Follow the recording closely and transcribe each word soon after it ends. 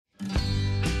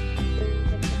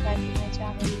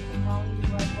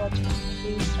watching a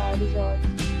 3-star resort.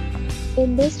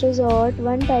 In this resort,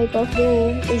 one type of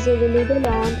room is available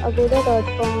on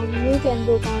agoda.com. You can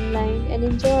book online and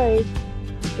enjoy it.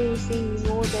 To see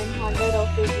more than 100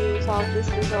 of reviews of this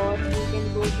resort, you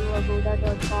can go to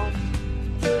agoda.com.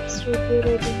 Its review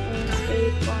rating is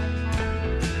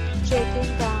 8.9.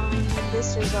 Checking time in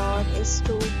this resort is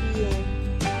 2 p.m.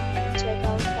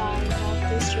 Checkout time of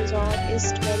this resort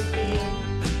is 12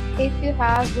 p.m. If you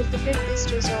have visited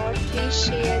this resort, please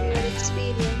share your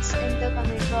experience in the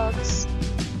comment box.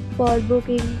 For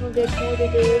booking or get more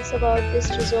details about this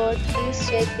resort, please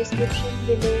check description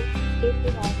below. If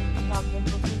you have any problem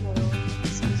booking a room in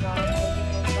this resort, let me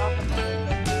know drop a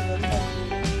comment and we will help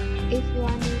you. If you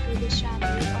are new to this channel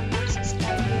or not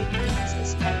subscribed yet, please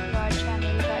subscribe to our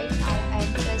channel right now and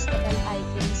press the bell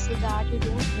icon so that you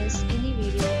don't miss any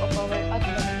video of our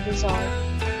upcoming resort.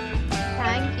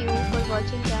 Thank you for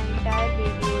watching the entire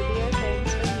video.